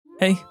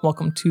Hey,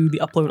 welcome to the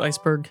Upload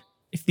Iceberg.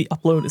 If the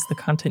upload is the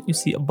content you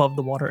see above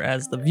the water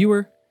as the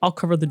viewer, I'll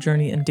cover the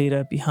journey and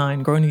data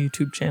behind growing a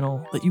YouTube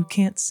channel that you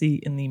can't see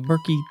in the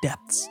murky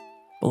depths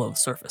below the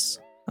surface.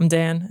 I'm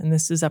Dan, and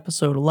this is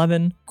episode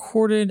 11,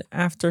 recorded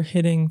after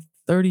hitting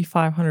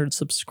 3,500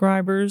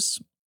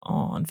 subscribers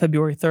on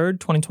February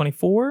 3rd,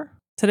 2024.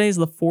 Today is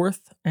the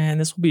 4th, and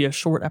this will be a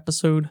short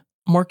episode.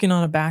 I'm working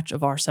on a batch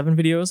of R7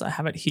 videos. I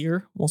have it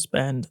here. We'll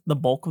spend the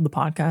bulk of the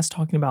podcast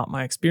talking about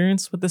my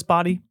experience with this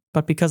body.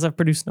 But because I've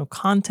produced no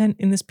content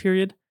in this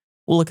period,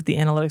 we'll look at the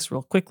analytics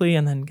real quickly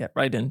and then get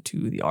right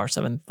into the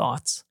R7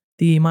 thoughts.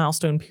 The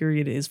milestone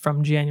period is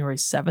from January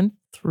 7th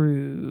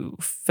through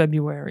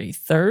February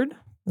 3rd.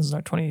 This is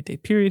our 28-day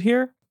period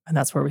here, and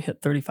that's where we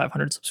hit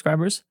 3,500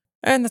 subscribers.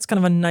 And that's kind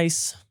of a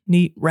nice,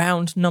 neat,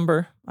 round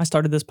number. I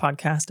started this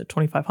podcast at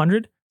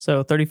 2,500,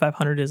 so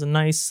 3,500 is a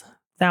nice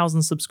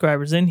 1,000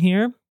 subscribers in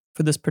here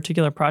for this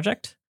particular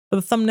project. For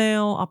the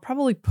thumbnail, I'll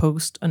probably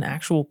post an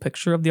actual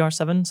picture of the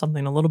R7,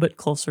 something a little bit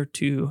closer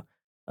to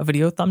a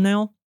video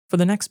thumbnail. For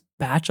the next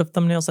batch of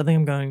thumbnails, I think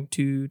I'm going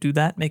to do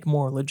that, make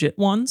more legit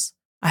ones.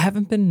 I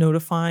haven't been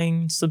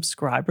notifying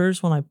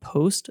subscribers when I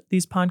post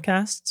these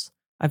podcasts.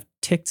 I've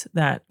ticked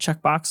that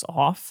checkbox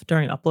off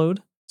during upload.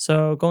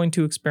 So going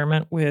to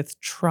experiment with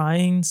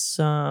trying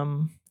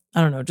some,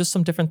 just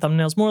some different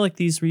thumbnails, more like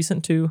these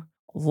recent two,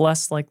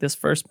 less like this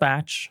first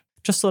batch,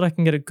 just so that I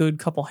can get a good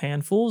couple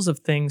handfuls of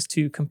things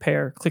to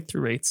compare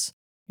click-through rates.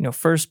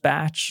 First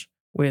batch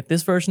with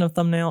this version of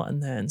thumbnail,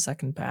 and then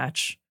second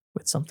batch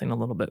with something a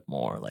little bit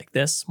more like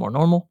this, more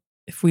normal.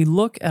 If we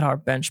look at our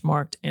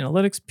benchmarked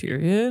analytics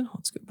period,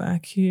 let's go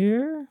back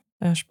here,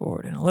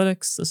 dashboard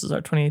analytics, this is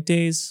our 28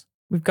 days.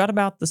 We've got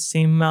about the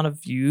same amount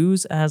of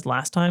views as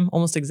last time,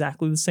 almost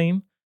exactly the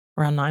same,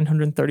 around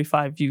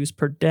 935 views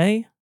per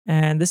day.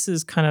 And this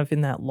is kind of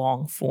in that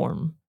long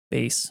form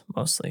base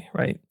mostly,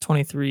 right?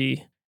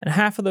 23 and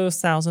half of those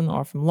 1,000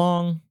 are from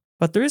long,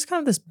 but there is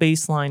kind of this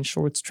baseline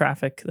shorts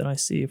traffic that I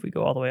see if we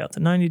go all the way out to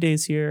 90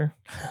 days here,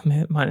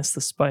 minus the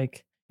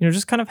spike.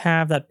 Just kind of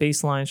have that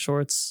baseline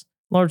shorts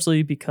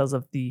largely because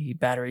of the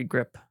battery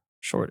grip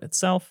short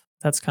itself.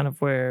 That's kind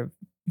of where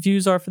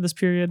views are for this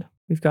period.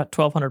 We've got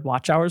 1,200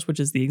 watch hours, which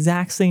is the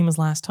exact same as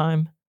last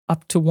time,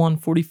 up to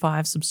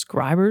 145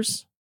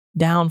 subscribers,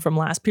 down from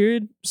last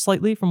period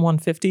slightly from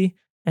 150.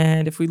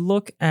 And if we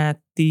look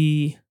at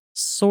the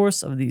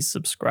source of these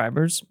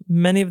subscribers,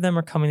 many of them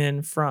are coming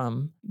in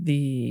from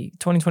the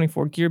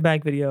 2024 gear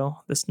bag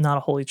video, this Not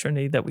a Holy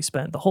Trinity that we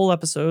spent the whole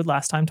episode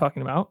last time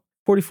talking about.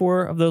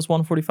 44 of those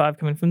 145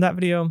 coming from that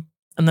video,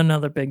 and then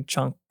another big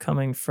chunk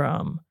coming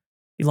from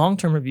the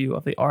long-term review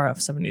of the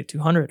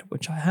RF-7200,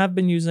 which I have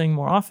been using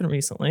more often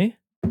recently.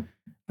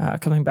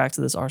 Coming back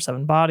to this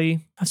R7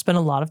 body, I've spent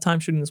a lot of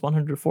time shooting this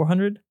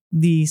 100-400.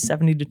 The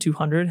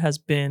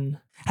 70-200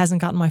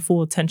 hasn't gotten my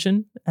full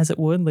attention as it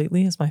would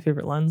lately as my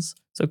favorite lens.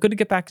 So good to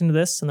get back into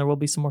this, and there will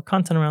be some more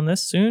content around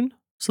this soon.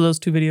 So those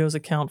two videos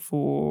account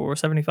for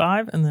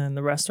 75, and then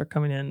the rest are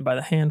coming in by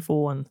the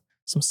handful and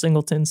some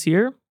singletons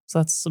here. So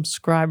that's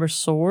subscriber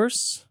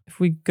source. If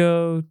we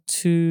go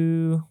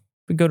to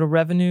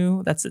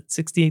revenue, that's at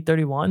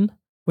 68.31,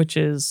 which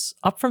is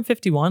up from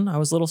 51. I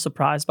was a little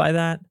surprised by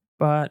that.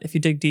 But if you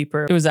dig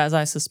deeper, it was as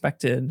I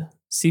suspected.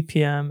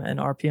 CPM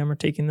and RPM are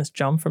taking this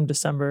jump from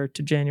December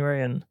to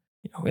January, and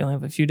we only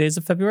have a few days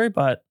of February,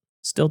 but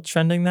still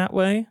trending that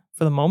way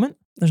for the moment.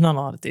 There's not a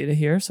lot of data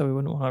here, so we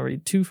wouldn't want to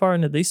read too far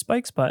into these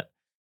spikes, but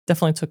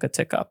definitely took a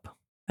tick up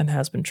and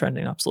has been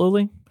trending up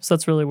slowly. So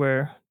that's really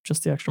where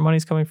just the extra money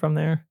is coming from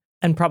there.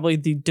 And probably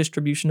the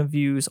distribution of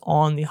views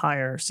on the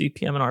higher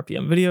CPM and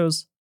RPM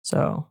videos.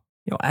 So,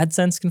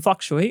 AdSense can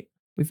fluctuate.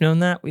 We've known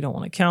that. We don't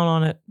want to count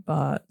on it,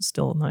 but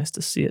still nice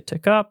to see it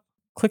tick up.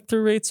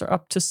 Click-through rates are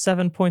up to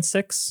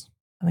 7.6.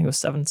 I think it was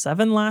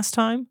 7.7 last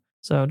time.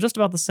 So just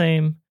about the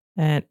same.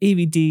 And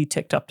AVD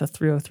ticked up to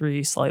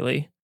 303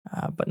 slightly,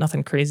 but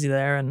nothing crazy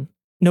there. And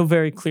no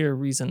very clear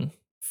reason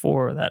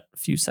for that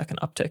few second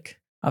uptick.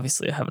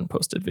 Obviously, I haven't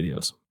posted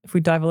videos. If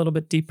we dive a little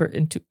bit deeper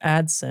into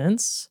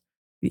AdSense,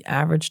 the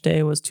average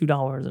day was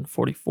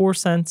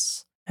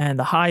 $2.44. And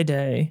the high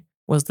day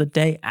was the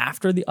day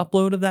after the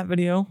upload of that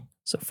video.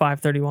 So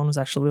 531 was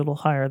actually a little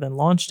higher than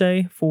launch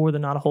day for the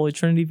Not a Holy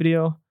Trinity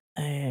video.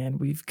 And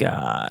we've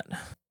got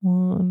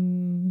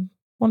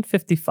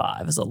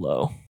 155 as a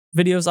low.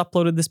 Videos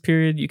uploaded this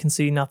period, you can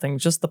see nothing,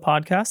 just the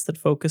podcast that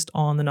focused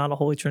on the Not a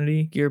Holy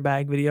Trinity gear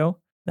bag video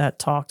that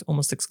talked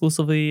almost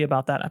exclusively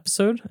about that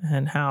episode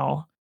and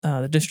how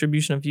the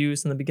distribution of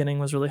views in the beginning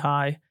was really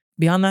high.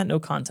 Beyond that, no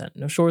content,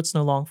 no shorts,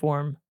 no long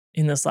form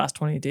in this last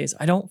 28 days.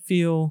 I don't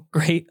feel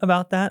great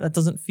about that. That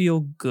doesn't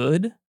feel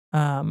good.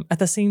 At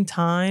the same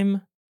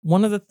time,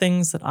 one of the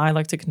things that I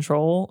like to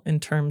control in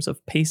terms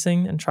of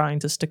pacing and trying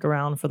to stick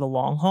around for the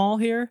long haul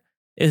here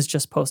is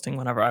just posting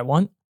whenever I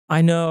want.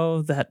 I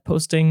know that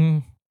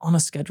posting on a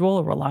schedule,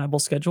 a reliable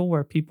schedule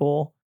where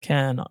people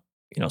can,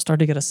 start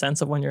to get a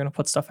sense of when you're going to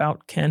put stuff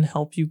out can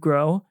help you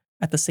grow.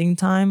 At the same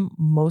time,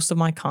 most of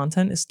my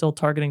content is still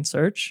targeting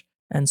search.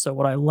 And so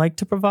what I like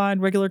to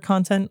provide regular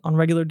content on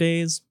regular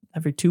days,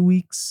 every 2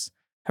 weeks,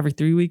 every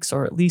 3 weeks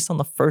or at least on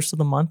the first of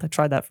the month. I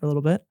tried that for a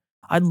little bit.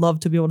 I'd love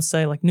to be able to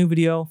say like new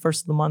video,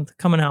 first of the month,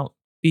 coming out,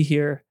 be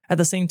here. At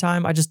the same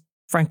time, I just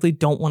frankly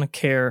don't want to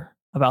care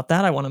about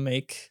that. I want to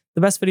make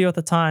the best video at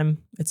the time.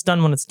 It's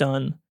done when it's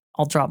done.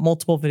 I'll drop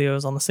multiple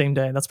videos on the same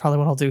day. That's probably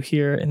what I'll do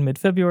here in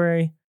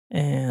mid-February.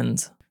 And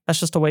that's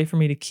just a way for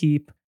me to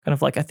keep kind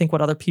of like, I think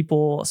what other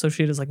people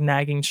associate as like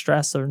nagging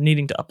stress or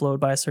needing to upload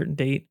by a certain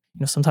date,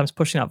 sometimes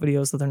pushing out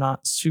videos that they're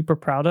not super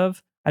proud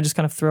of. I just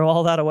kind of throw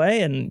all that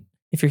away. And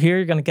if you're here,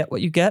 you're going to get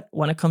what you get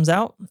when it comes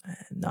out,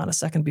 not a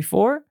second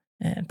before,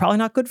 and probably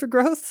not good for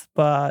growth,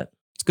 but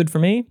it's good for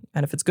me.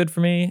 And if it's good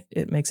for me,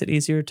 it makes it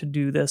easier to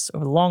do this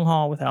over the long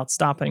haul without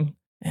stopping.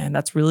 And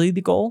that's really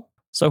the goal.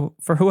 So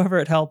for whoever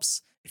it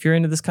helps, if you're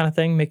into this kind of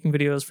thing, making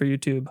videos for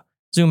YouTube,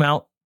 zoom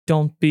out.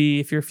 Don't be,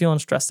 if you're feeling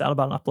stressed out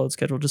about an upload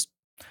schedule, just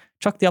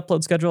chuck the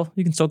upload schedule.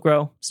 You can still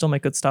grow, still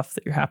make good stuff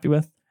that you're happy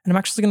with. And I'm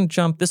actually going to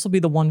jump, this will be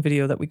the one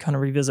video that we kind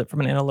of revisit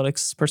from an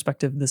analytics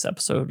perspective this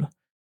episode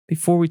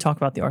before we talk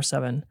about the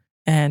R7.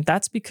 And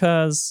that's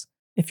because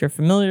if you're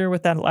familiar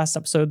with that last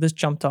episode, this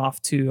jumped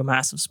off to a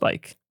massive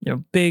spike.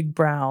 Big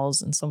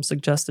browse and some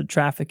suggested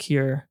traffic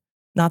here.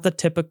 Not the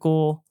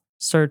typical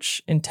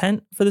search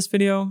intent for this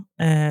video.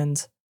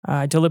 And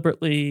I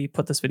deliberately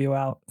put this video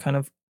out kind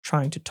of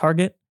trying to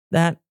target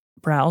that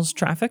browse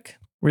traffic.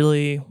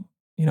 Really,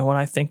 what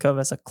I think of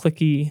as a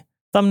clicky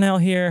thumbnail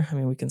here. I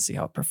mean, we can see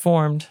how it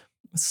performed.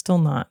 It's still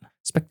not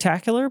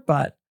spectacular,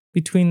 but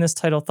between this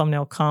title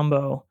thumbnail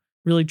combo,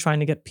 really trying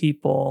to get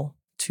people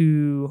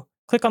to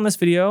click on this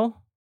video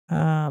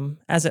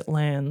as it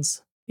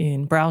lands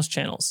in browse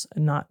channels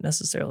and not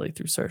necessarily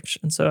through search.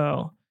 And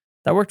so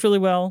that worked really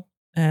well.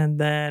 And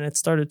then it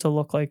started to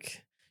look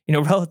like,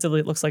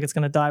 relatively it looks like it's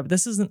going to die, but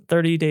this isn't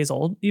 30 days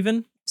old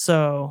even.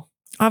 So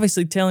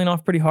obviously tailing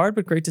off pretty hard,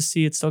 but great to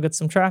see it still gets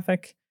some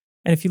traffic.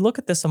 And if you look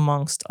at this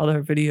amongst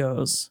other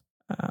videos,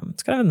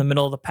 it's kind of in the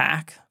middle of the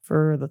pack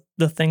for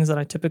the things that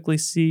I typically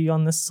see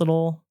on this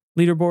little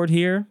leaderboard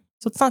here.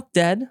 So it's not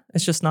dead.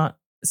 It's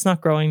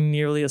not growing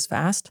nearly as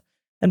fast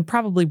and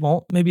probably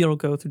won't. Maybe it'll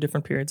go through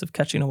different periods of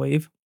catching a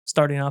wave,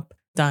 starting up,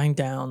 dying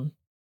down,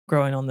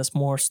 growing on this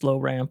more slow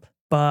ramp.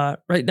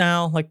 But right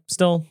now, like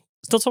still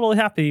totally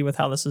happy with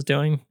how this is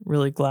doing.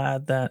 Really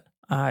glad that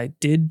I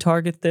did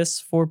target this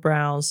for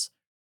browse.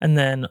 And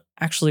then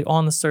actually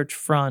on the search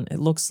front, it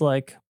looks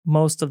like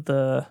most of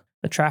the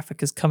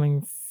traffic is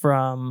coming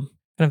from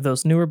kind of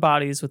those newer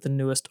bodies with the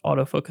newest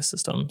autofocus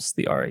systems,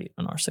 the R8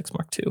 and R6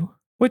 Mark II,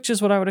 which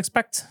is what I would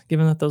expect,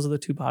 given that those are the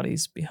two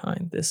bodies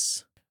behind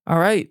this. All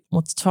right,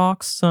 let's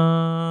talk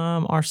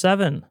some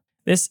R7.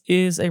 This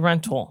is a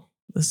rental.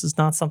 This is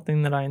not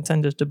something that I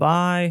intended to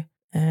buy,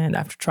 and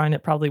after trying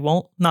it, probably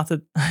won't. Not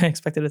that I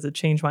expected it to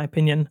change my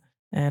opinion.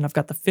 And I've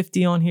got the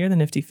 50 on here, the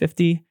nifty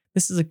 50.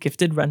 This is a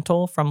gifted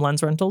rental from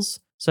Lens Rentals.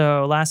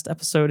 So last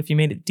episode, if you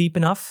made it deep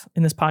enough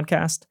in this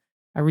podcast,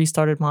 I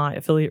restarted my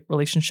affiliate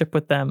relationship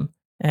with them.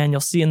 And you'll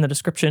see in the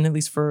description, at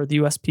least for the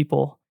US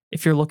people,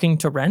 if you're looking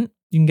to rent,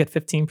 you can get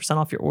 15%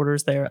 off your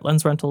orders there at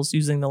Lens Rentals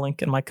using the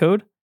link in my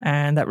code.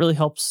 And that really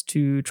helps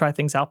to try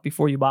things out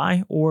before you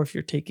buy. Or if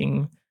you're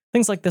taking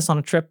things like this on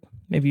a trip,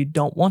 maybe you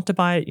don't want to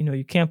buy it,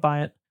 you can't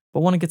buy it, but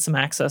want to get some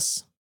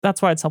access.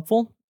 That's why it's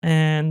helpful.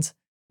 And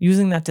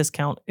using that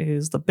discount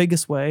is the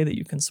biggest way that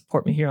you can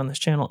support me here on this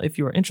channel. If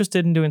you are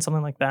interested in doing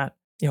something like that,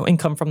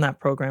 income from that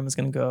program is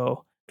going to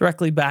go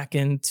directly back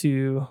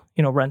into,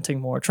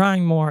 renting more,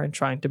 trying more, and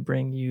trying to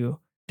bring you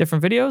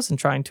different videos and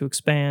trying to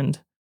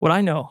expand what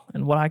I know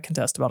and what I can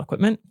test about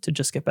equipment to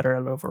just get better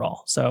at it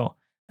overall. So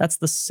that's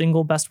the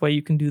single best way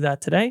you can do that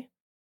today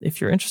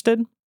if you're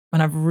interested.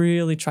 And I've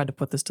really tried to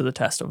put this to the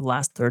test over the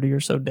last 30 or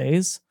so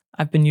days.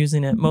 I've been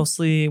using it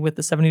mostly with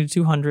the 70 to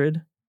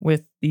 200,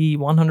 with the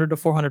 100 to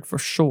 400 for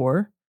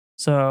sure.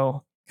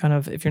 So kind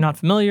of, if you're not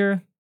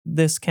familiar,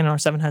 this Canon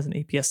R7 has an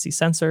APS-C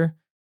sensor.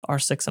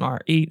 R6 and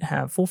R8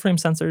 have full frame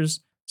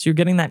sensors. So you're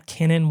getting that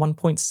Canon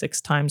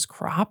 1.6 times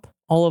crop.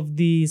 All of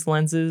these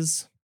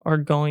lenses are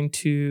going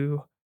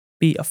to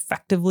be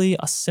effectively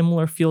a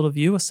similar field of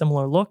view, a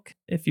similar look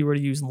if you were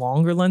to use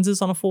longer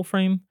lenses on a full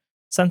frame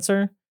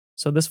sensor.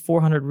 So this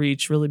 400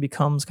 reach really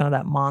becomes kind of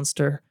that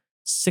monster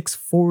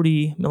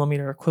 640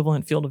 millimeter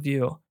equivalent field of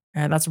view.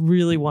 And that's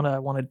really what I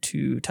wanted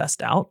to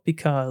test out,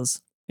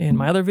 because in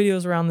my other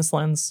videos around this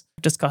lens,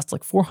 I've discussed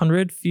like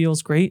 400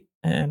 feels great.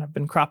 And I've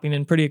been cropping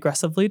in pretty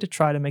aggressively to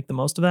try to make the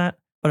most of that.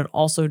 But it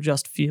also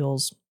just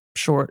feels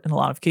short in a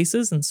lot of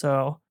cases. And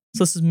so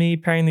this is me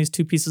pairing these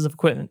two pieces of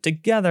equipment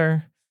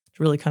together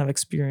to really kind of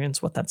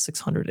experience what that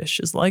 600-ish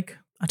is like.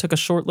 I took a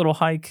short little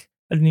hike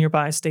at a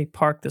nearby state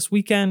park this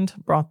weekend,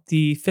 brought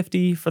the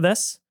 50 for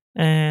this,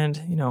 and,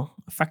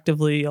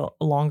 effectively a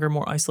longer,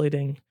 more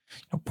isolating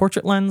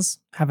portrait lens.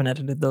 Haven't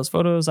edited those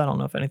photos. I don't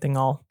know if anything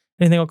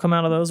will come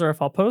out of those or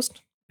if I'll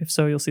post. If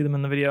so, you'll see them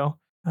in the video.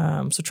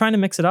 So trying to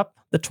mix it up.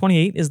 The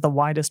 28 is the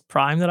widest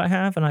prime that I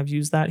have, and I've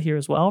used that here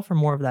as well for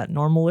more of that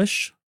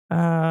normal-ish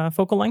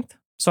focal length.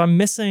 So I'm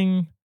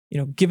missing,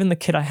 given the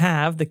kit I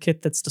have, the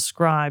kit that's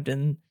described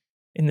in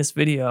this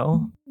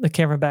video, the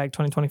Camera Bag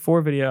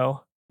 2024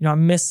 video,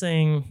 I'm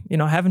missing,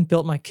 I haven't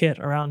built my kit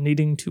around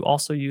needing to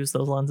also use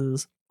those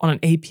lenses on an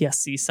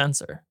APS-C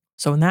sensor.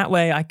 So in that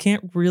way, I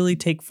can't really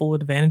take full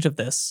advantage of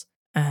this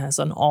as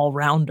an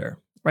all-rounder.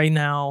 Right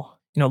now,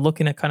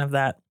 looking at kind of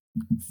that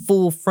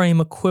full frame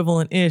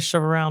equivalent-ish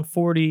of around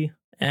 40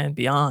 and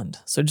beyond.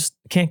 So just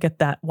can't get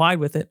that wide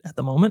with it at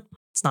the moment.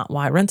 It's not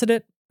why I rented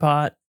it,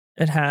 but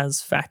it has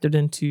factored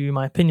into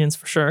my opinions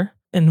for sure.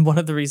 And one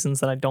of the reasons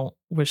that I don't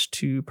wish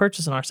to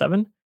purchase an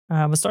R7.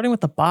 But starting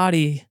with the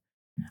body,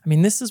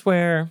 this is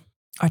where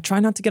I try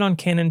not to get on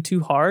Canon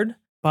too hard,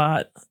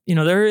 but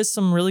there is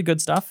some really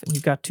good stuff. And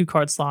you've got 2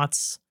 card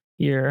slots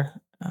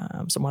here,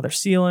 some weather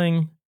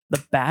sealing.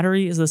 The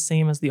battery is the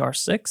same as the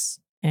R6,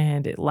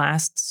 and it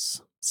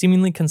lasts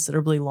seemingly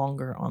considerably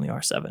longer on the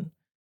R7.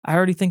 I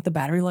already think the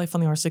battery life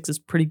on the R6 is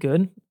pretty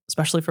good,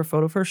 especially for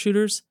photo first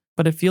shooters,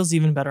 but it feels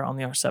even better on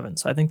the R7.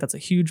 So I think that's a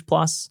huge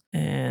plus.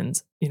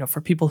 And,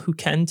 for people who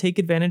can take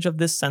advantage of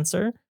this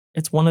sensor,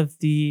 it's one of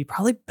the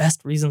probably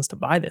best reasons to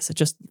buy this. It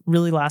just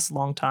really lasts a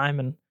long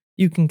time, and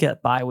you can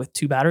get by with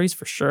 2 batteries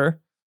for sure.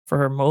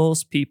 For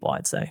most people,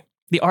 I'd say.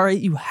 The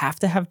R8, you have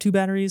to have 2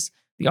 batteries.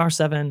 The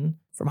R7,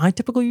 for my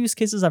typical use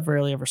cases, I've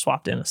rarely ever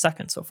swapped in a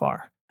second so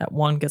far. That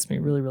one gets me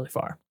really, really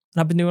far.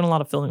 And I've been doing a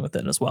lot of filming with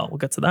it as well. We'll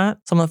get to that.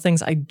 Some of the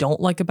things I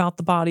don't like about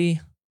the body,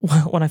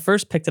 when I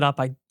first picked it up,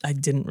 I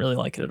didn't really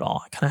like it at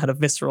all. I kind of had a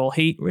visceral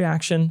hate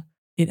reaction.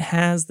 It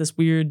has this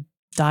weird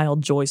dial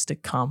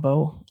joystick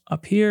combo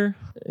up here.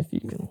 If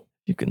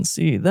you can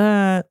see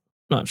that.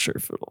 Not sure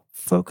if it'll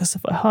focus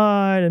if I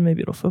hide, and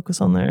maybe it'll focus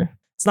on there.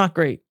 It's not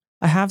great.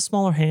 I have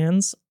smaller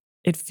hands.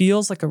 It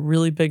feels like a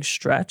really big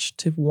stretch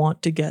to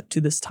want to get to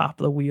this top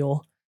of the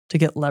wheel to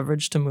get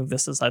leverage to move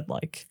this as I'd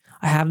like.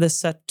 I have this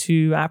set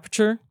to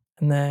aperture,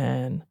 and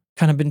then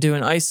kind of been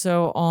doing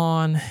ISO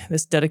on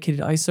this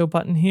dedicated ISO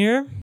button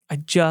here. I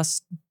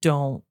just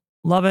don't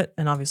love it.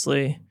 And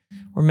obviously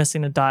we're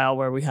missing a dial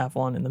where we have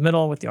one in the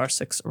middle with the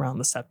R6 around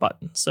the set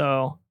button.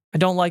 So I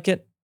don't like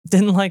it.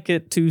 Didn't like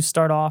it to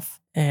start off,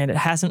 and it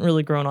hasn't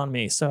really grown on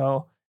me.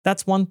 So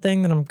that's one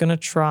thing that I'm going to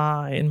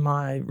try in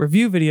my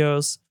review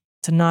videos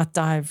to not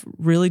dive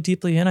really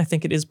deeply in. I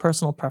think it is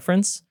personal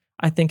preference.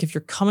 I think if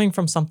you're coming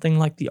from something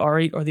like the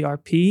R8 or the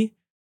RP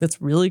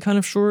that's really kind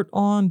of short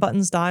on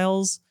buttons,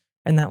 dials,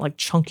 and that like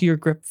chunkier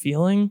grip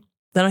feeling,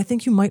 then I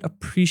think you might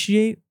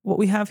appreciate what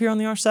we have here on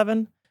the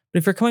R7. But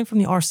if you're coming from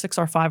the R6,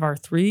 R5,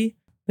 R3,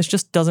 this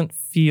just doesn't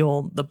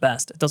feel the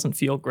best. It doesn't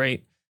feel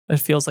great. It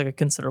feels like a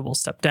considerable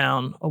step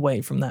down away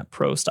from that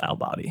pro style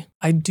body.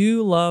 I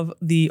do love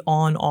the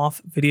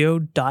on-off video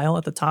dial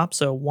at the top.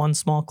 So one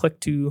small click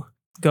to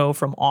go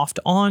from off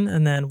to on,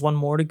 and then one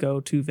more to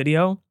go to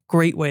video.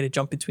 Great way to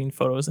jump between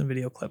photos and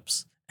video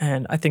clips.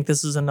 And I think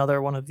this is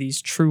another one of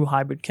these true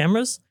hybrid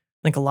cameras.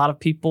 I think a lot of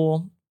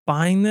people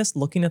buying this,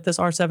 looking at this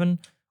R7,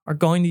 are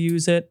going to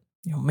use it,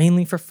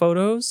 mainly for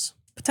photos.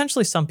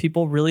 Potentially some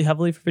people really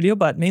heavily for video,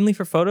 but mainly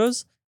for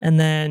photos. And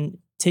then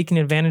taking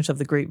advantage of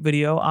the great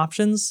video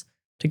options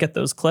to get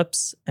those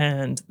clips.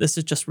 And this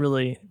is just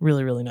really,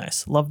 really, really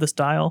nice. Love this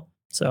dial.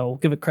 So we'll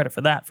give it credit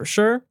for that for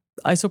sure.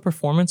 The ISO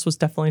performance was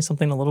definitely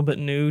something a little bit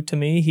new to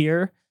me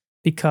here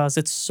because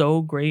it's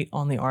so great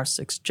on the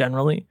R6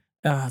 generally.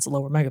 It's a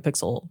lower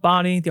megapixel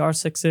body, the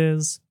R6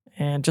 is,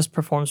 and just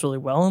performs really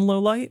well in low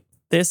light.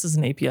 This is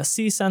an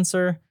APS-C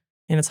sensor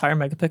and it's higher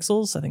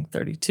megapixels, I think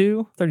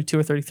 32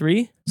 or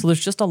 33. So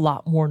there's just a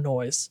lot more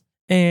noise.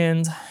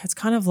 And it's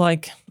kind of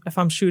like if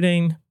I'm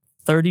shooting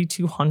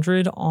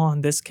 3200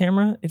 on this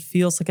camera, it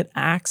feels like it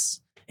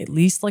acts at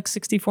least like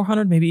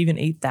 6400, maybe even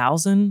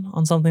 8000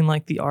 on something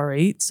like the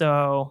R8.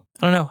 So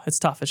I don't know, it's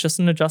tough. It's just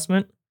an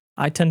adjustment.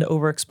 I tend to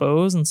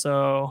overexpose. And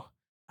so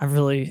I've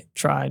really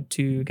tried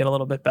to get a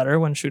little bit better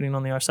when shooting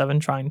on the R7,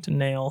 trying to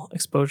nail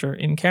exposure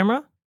in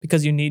camera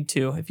because you need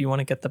to if you want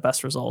to get the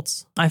best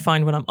results. I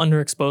find when I'm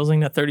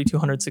underexposing at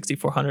 3200,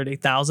 6400,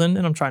 8000,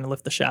 and I'm trying to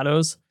lift the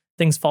shadows,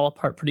 things fall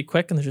apart pretty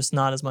quick and there's just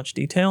not as much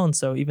detail. And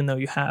so even though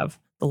you have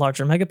the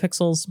larger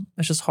megapixels,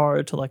 it's just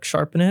hard to like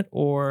sharpen it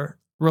or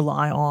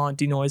rely on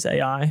denoise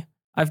AI.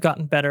 I've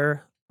gotten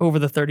better over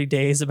the 30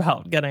 days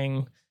about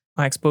getting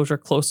my exposure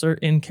closer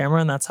in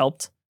camera, and that's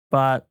helped.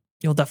 But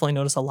you'll definitely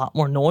notice a lot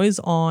more noise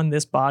on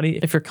this body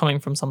if you're coming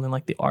from something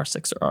like the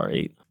R6 or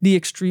R8. The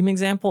extreme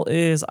example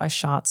is I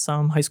shot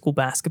some high school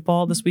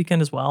basketball this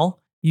weekend as well,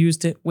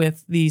 used it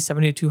with the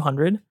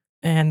 7200,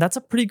 and that's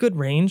a pretty good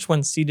range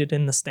when seated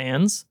in the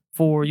stands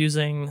for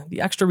using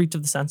the extra reach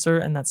of the sensor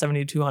and that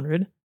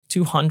 7200.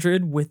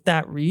 200 with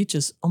that reach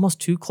is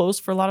almost too close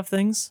for a lot of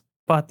things,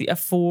 but the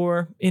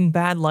f4 in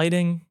bad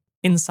lighting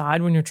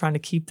inside when you're trying to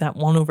keep that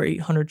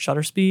 1/800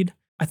 shutter speed,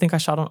 I think I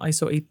shot on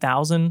ISO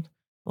 8000,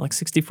 like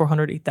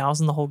 6400,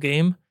 8000 the whole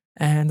game,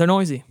 and they're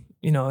noisy.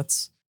 They're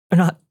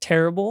not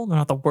terrible. They're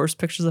not the worst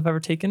pictures I've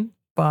ever taken,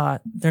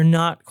 but they're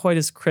not quite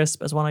as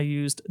crisp as when I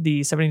used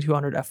the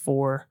 7200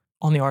 f4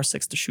 on the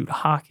R6 to shoot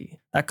hockey.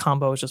 That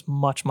combo is just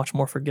much, much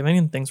more forgiving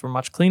and things were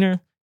much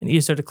cleaner and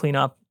easier to clean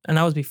up. And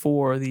that was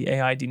before the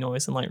AI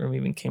denoise in Lightroom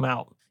even came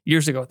out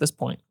years ago at this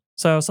point.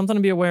 So something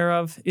to be aware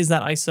of is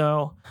that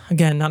ISO.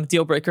 Again, not a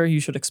deal breaker.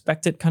 You should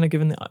expect it kind of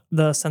given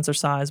the sensor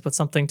size, but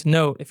something to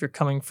note if you're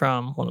coming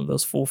from one of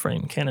those full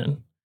frame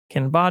Canon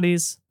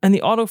bodies. And the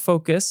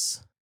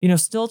autofocus,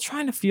 still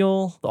trying to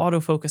feel the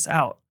autofocus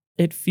out.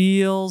 It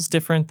feels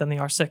different than the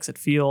R6. It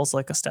feels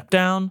like a step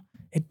down.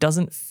 It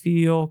doesn't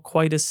feel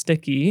quite as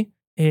sticky.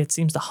 It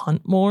seems to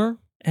hunt more.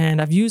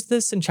 And I've used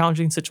this in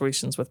challenging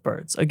situations with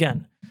birds.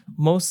 Again,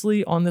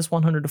 mostly on this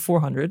 100 to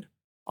 400.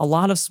 A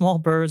lot of small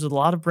birds with a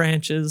lot of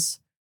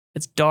branches.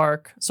 It's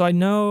dark. So I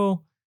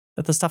know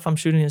that the stuff I'm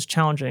shooting is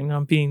challenging.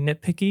 I'm being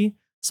nitpicky.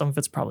 Some of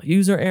it's probably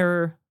user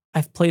error.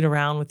 I've played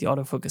around with the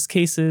autofocus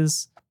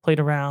cases, played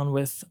around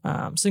with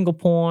single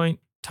point,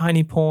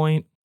 tiny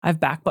point. I have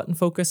back button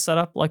focus set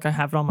up like I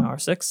have it on my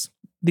R6.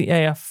 The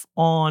AF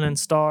on and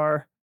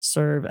star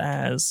serve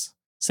as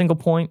single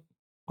point.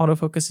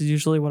 Autofocus is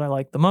usually what I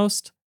like the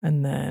most.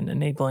 And then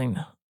enabling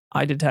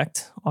eye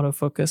detect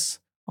autofocus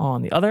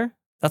on the other.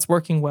 That's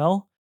working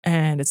well.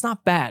 And it's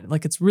not bad.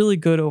 Like, it's really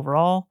good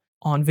overall.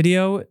 On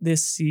video,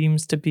 this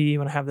seems to be,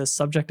 when I have this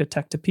subject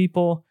detect to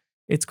people,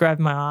 it's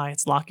grabbing my eye,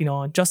 it's locking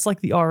on, just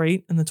like the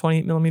R8 and the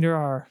 28mm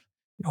are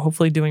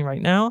hopefully doing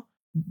right now.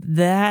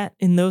 That,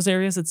 in those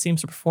areas, it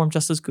seems to perform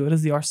just as good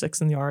as the R6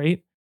 and the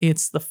R8.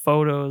 It's the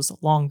photos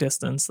long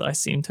distance that I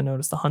seem to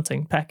notice the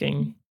hunting,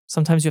 pecking.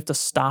 Sometimes you have to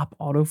stop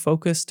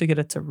autofocus to get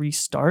it to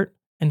restart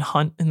and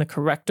hunt in the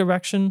correct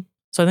direction.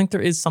 So I think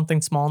there is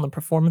something small in the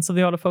performance of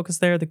the autofocus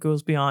there that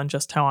goes beyond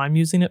just how I'm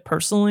using it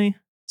personally.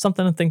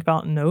 Something to think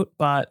about and note,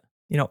 but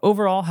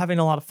overall having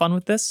a lot of fun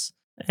with this,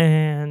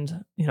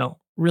 and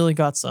really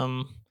got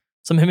some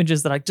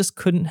images that I just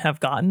couldn't have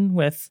gotten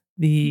with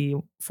the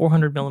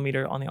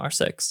 400mm on the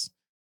R6,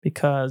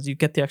 because you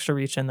get the extra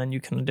reach and then you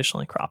can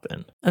additionally crop in.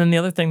 And then the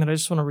other thing that I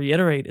just want to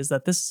reiterate is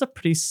that this is a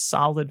pretty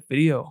solid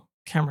video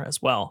camera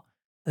as well.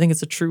 I think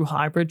it's a true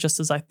hybrid, just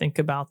as I think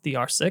about the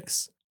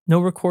R6. No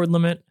record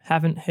limit,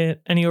 haven't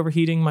hit any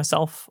overheating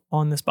myself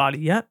on this body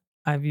yet.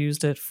 I've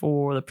used it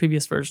for the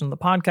previous version of the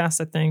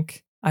podcast, I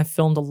think. I've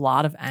filmed a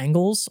lot of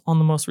angles on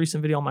the most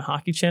recent video on my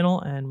hockey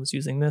channel and was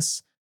using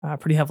this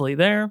pretty heavily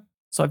there.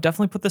 So I've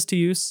definitely put this to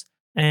use,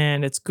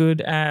 and it's good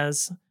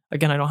as,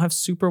 again, I don't have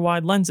super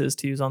wide lenses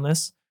to use on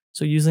this.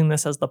 So using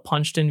this as the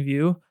punched in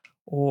view,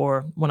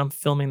 or when I'm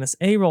filming this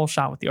A-roll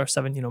shot with the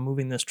R7,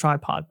 moving this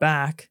tripod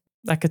back,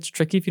 that gets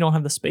tricky if you don't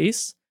have the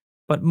space.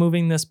 But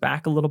moving this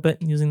back a little bit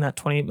and using that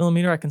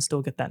 28mm, I can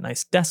still get that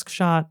nice desk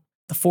shot.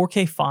 The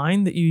 4K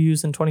fine that you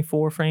use in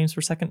 24 frames per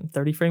second and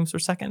 30 frames per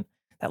second,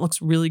 that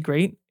looks really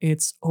great.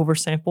 It's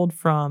oversampled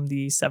from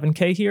the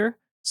 7K here,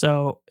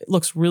 so it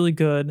looks really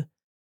good.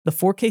 The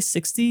 4K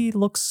 60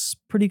 looks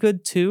pretty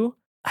good too.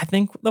 I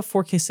think the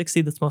 4K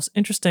 60 that's most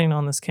interesting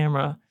on this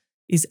camera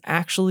is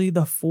actually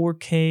the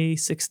 4K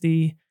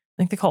 60, I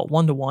think they call it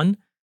 1:1.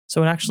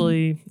 So it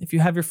actually, if you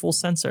have your full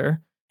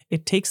sensor,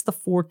 it takes the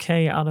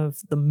 4K out of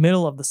the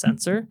middle of the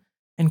sensor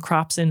and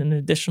crops in an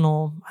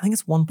additional, I think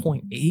it's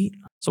 1.8.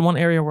 So one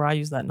area where I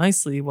used that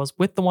nicely was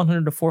with the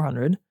 100 to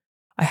 400.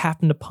 I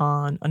happened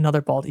upon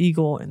another bald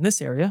eagle in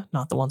this area,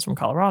 not the ones from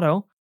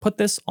Colorado. Put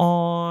this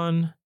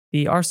on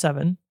the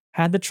R7,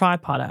 had the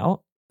tripod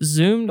out,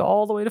 zoomed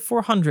all the way to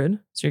 400.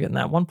 So you're getting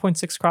that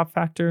 1.6 crop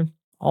factor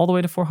all the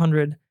way to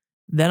 400.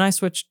 Then I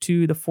switched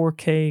to the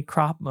 4K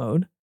crop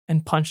mode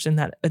and punched in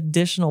that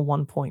additional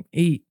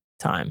 1.8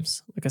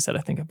 times. Like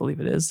I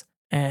believe it is.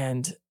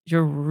 And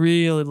you're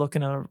really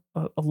looking at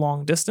a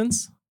long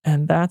distance.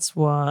 And that's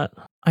what,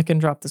 I can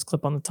drop this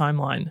clip on the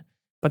timeline.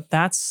 But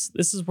this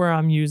is where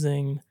I'm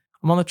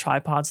on the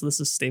tripod, so this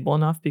is stable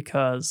enough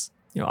because,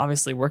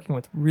 obviously working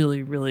with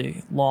really,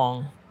 really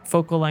long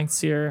focal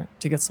lengths here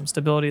to get some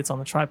stability. It's on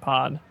the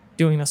tripod,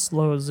 doing a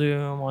slow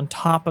zoom on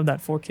top of that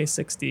 4K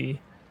 60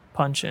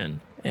 punch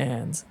in.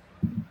 And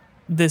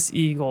this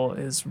eagle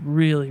is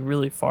really,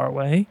 really far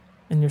away,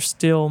 and you're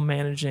still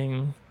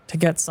managing to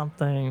get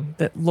something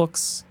that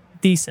looks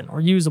decent or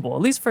usable,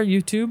 at least for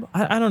YouTube.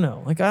 I don't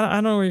know. I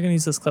don't know where you're going to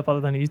use this clip other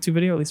than a YouTube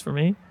video, at least for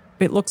me.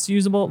 It looks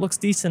usable. It looks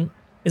decent.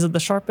 Is it the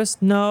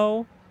sharpest?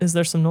 No. Is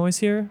there some noise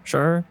here?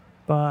 Sure.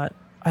 But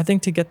I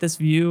think to get this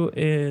view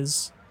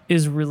is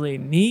really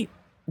neat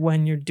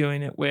when you're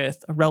doing it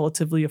with a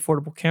relatively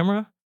affordable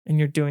camera and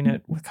you're doing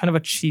it with kind of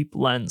a cheap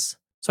lens.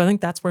 So I think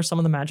that's where some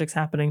of the magic's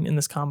happening in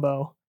this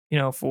combo.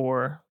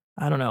 For,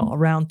 I don't know,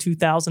 around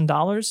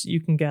 $2,000, you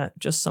can get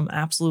just some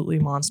absolutely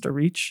monster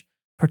reach,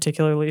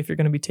 particularly if you're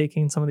going to be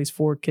taking some of these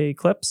 4K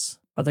clips.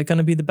 Are they going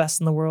to be the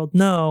best in the world?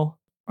 No.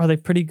 Are they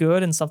pretty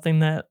good and something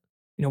that,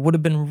 would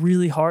have been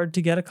really hard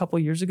to get a couple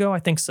years ago? I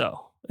think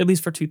so, at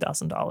least for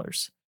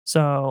 $2,000.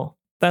 So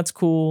that's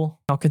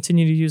cool. I'll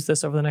continue to use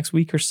this over the next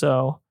week or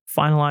so,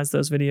 finalize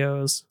those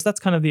videos. So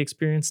that's kind of the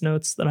experience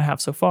notes that I have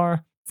so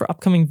far. For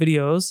upcoming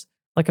videos,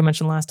 like I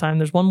mentioned last time,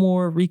 there's one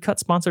more recut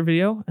sponsored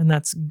video, and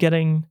that's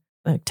getting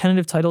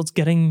tentative titles,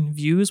 getting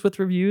views with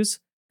reviews,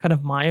 kind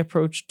of my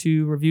approach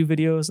to review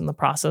videos and the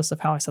process of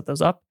how I set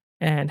those up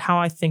and how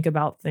I think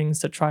about things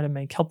to try to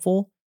make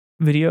helpful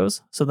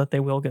videos so that they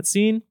will get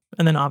seen.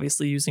 And then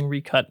obviously using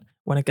recut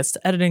when it gets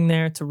to editing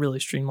there to really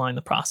streamline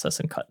the process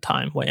and cut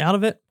time way out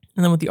of it.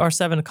 And then with the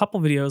R7, a couple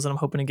videos that I'm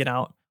hoping to get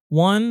out.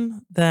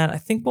 One that I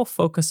think will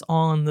focus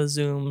on the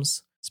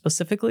zooms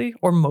specifically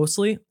or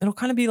mostly. It'll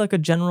kind of be like a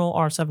general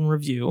R7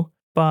 review,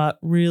 but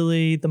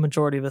really the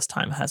majority of this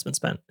time has been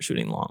spent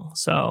shooting long.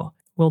 So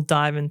we'll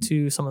dive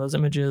into some of those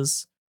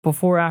images,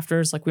 before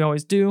afters like we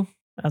always do,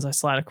 as I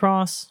slide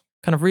across,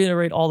 kind of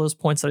reiterate all those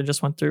points that I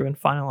just went through and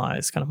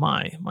finalize kind of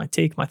my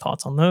take, my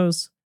thoughts on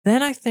those.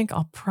 Then I think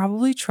I'll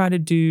probably try to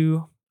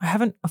do, I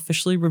haven't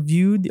officially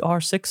reviewed the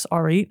R6,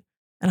 R8,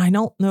 and I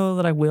don't know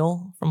that I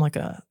will from like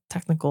a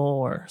technical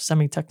or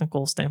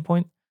semi-technical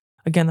standpoint.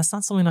 Again, that's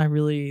not something I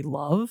really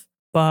love,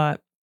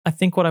 but I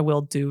think what I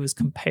will do is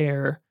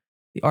compare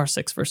the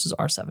R6 versus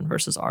R7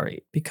 versus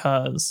R8,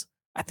 because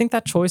I think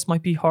that choice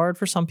might be hard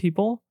for some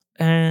people,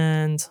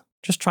 and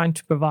just trying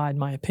to provide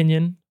my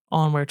opinion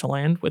on where to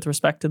land with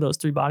respect to those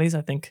three bodies,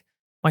 I think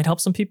might help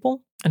some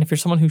people. And if you're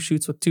someone who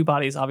shoots with two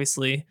bodies,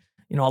 obviously,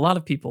 a lot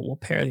of people will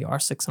pair the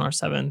R6 and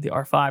R7, the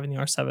R5 and the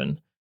R7.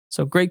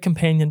 So great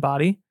companion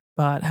body,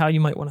 but how you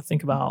might want to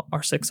think about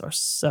R6,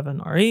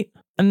 R7, R8.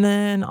 And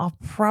then I'll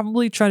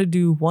probably try to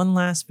do one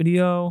last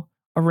video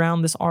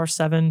around this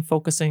R7,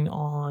 focusing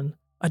on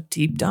a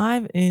deep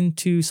dive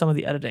into some of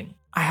the editing.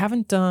 I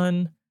haven't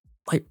done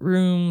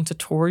Lightroom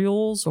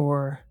tutorials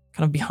or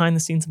kind of behind the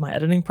scenes of my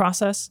editing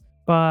process,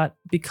 but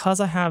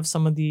because I have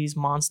some of these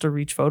monster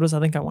reach photos,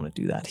 I think I want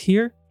to do that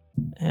here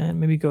and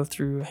maybe go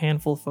through a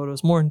handful of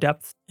photos more in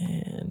depth,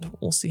 and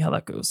we'll see how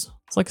that goes.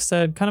 So like I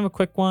said, kind of a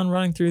quick one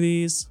running through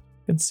these.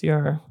 You can see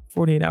our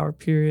 48-hour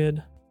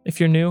period. If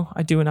you're new,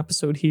 I do an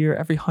episode here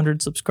every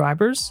 100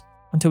 subscribers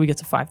until we get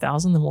to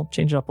 5,000, then we'll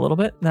change it up a little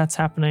bit. That's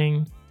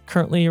happening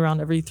currently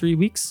around every 3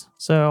 weeks,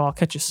 so I'll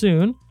catch you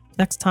soon.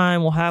 Next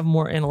time, we'll have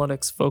more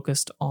analytics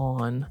focused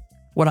on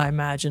what I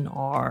imagine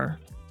are,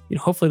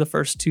 hopefully the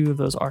first two of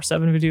those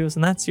R7 videos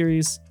in that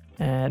series,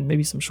 and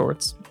maybe some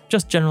shorts,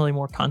 just generally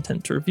more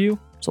content to review.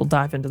 So we'll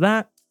dive into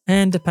that.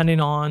 And depending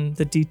on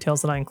the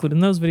details that I include in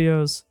those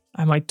videos,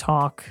 I might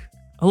talk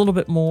a little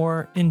bit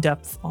more in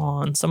depth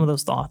on some of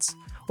those thoughts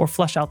or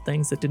flesh out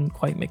things that didn't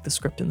quite make the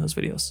script in those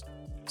videos.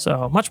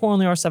 So much more on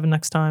the R7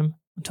 next time.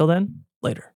 Until then, later.